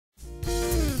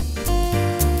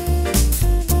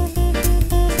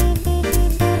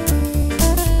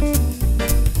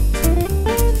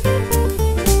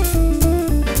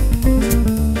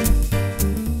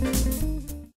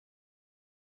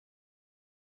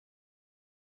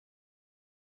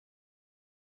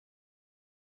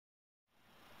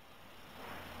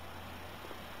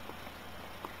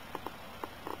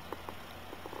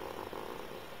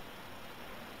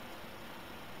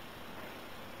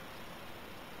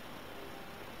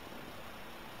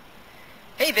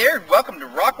Hey there, and welcome to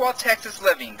Rockwall, Texas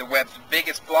Living, the web's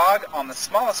biggest blog on the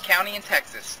smallest county in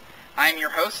Texas. I'm your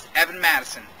host, Evan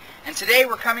Madison, and today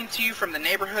we're coming to you from the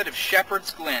neighborhood of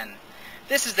Shepherd's Glen.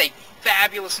 This is a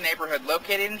fabulous neighborhood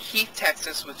located in Heath,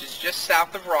 Texas, which is just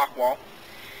south of Rockwall,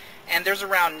 and there's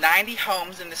around 90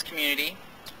 homes in this community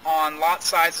on lot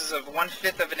sizes of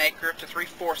 1/5 of an acre to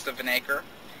 3/4 of an acre,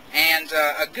 and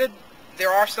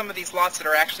there are some of these lots that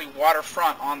are actually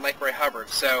waterfront on Lake Ray Hubbard,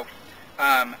 so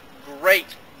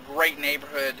great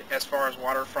neighborhood as far as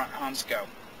waterfront homes go.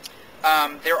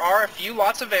 There are a few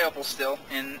lots available still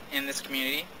in this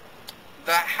community.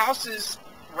 The houses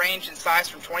range in size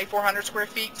from 2,400 square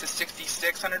feet to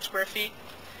 6,600 square feet,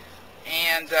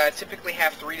 and typically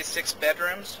have 3 to 6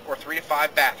 bedrooms or 3 to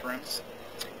 5 bathrooms.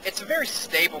 It's a very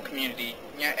stable community.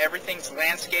 You know, everything's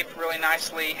landscaped really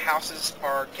nicely. Houses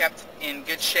are kept in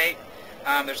good shape.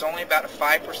 There's only about a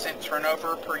 5%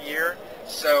 turnover per year,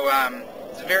 so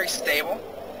it's very stable.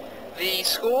 The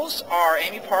schools are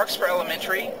Amy Parks for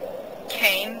elementary,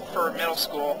 Kane for middle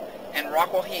school, and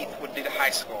Rockwall Heath would be the high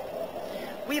school.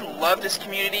 We love this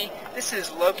community. This is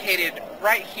located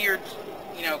right here,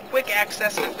 you know, quick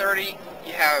access to 30.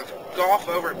 You have golf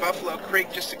over at Buffalo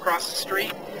Creek just across the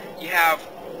street. You have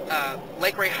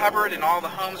Lake Ray Hubbard and all the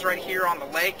homes right here on the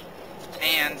lake,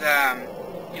 and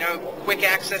you know, quick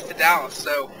access to Dallas.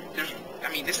 So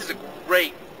this is a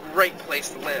great place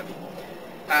to live.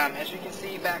 As you can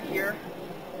see back here,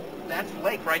 that's the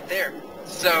lake right there.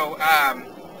 So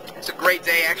it's a great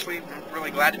day. Actually, I'm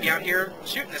really glad to be out here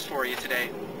shooting this for you today.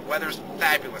 Weather's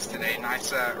fabulous today.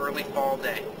 Nice early fall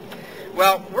day.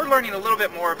 Well, we're learning a little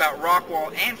bit more about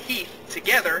Rockwall and Heath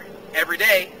together every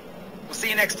day. We'll see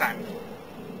you next time.